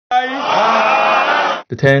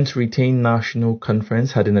The 10th RTEAN National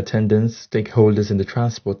Conference had in attendance stakeholders in the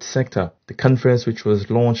transport sector. The conference, which was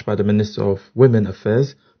launched by the Minister of Women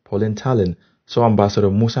Affairs, Pauline Tallen, saw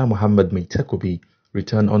Ambassador Musa Muhammad Meitakobi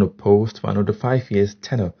return unopposed for another 5 years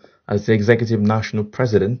tenure as the Executive National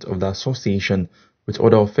President of the association, with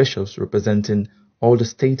other officials representing all the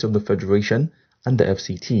states of the Federation and the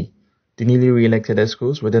FCT. The newly re-elected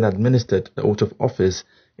ESCOs were then administered the oath of office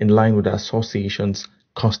in line with the association's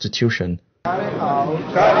constitution.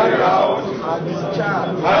 Carry out and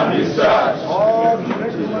discharge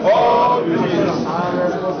all duties and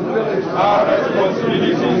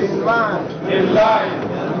responsibilities in line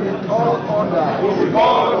with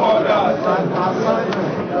all orders and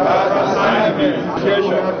assignments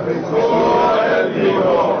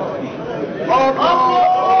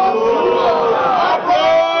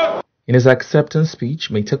In his acceptance speech,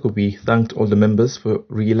 Meitakobi thanked all the members for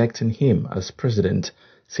re-electing him as president,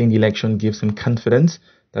 saying the election gives him confidence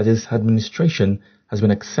that his administration has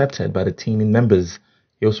been accepted by the teaming members.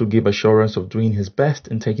 He also gave assurance of doing his best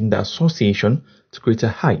in taking the association to greater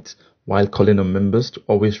heights, while calling on members to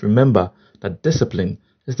always remember that discipline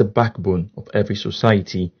is the backbone of every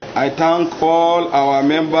society. I thank all our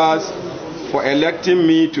members for electing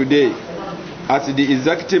me today as the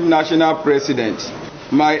Executive National President.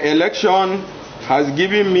 My election has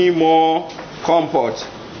given me more comfort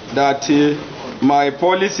that my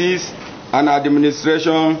policies and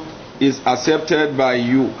administration is accepted by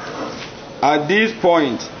you. At this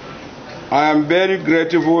point, I am very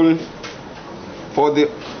grateful for the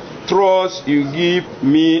trust you give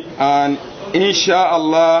me, and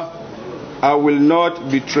inshallah, I will not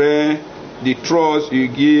betray the trust you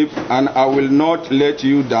give, and I will not let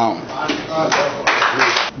you down.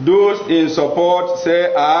 Those in support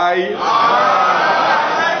say aye.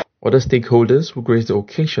 Aye. Other stakeholders who graced the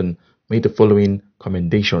occasion made the following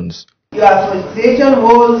commendations. Your association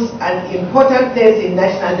holds an important place in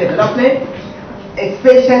national development,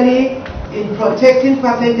 especially in protecting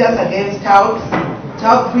passengers against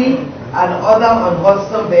touting and other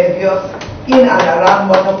unwholesome behaviors in and around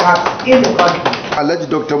motor parks in the country. Alleged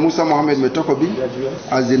Dr. Musa Muhammad Meitakobi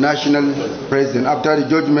as the national president after the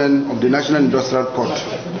judgment of the National Industrial Court.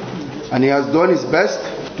 And he has done his best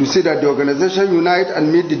to see that the organization unite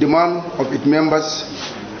and meet the demand of its members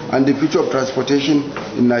and the future of transportation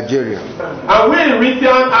in Nigeria. And we in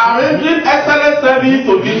RTEAN are rendering excellent service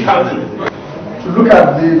to this country. To look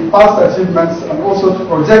at the past achievements and also to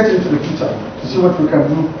project into the future to see what we can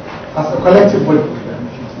do as a collective body.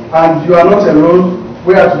 And you are not alone,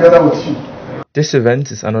 we are together with you. This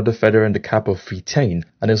event is another feather in the cap of RTEAN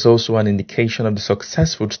and is also an indication of the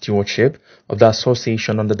successful stewardship of the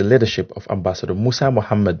association under the leadership of Ambassador Musa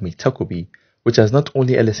Muhammad Meitakobi, which has not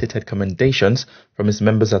only elicited commendations from its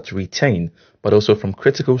members at RTEAN, but also from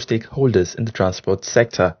critical stakeholders in the transport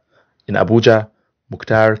sector. In Abuja,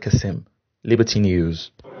 Mukhtar Kasim, Liberty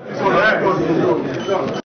News.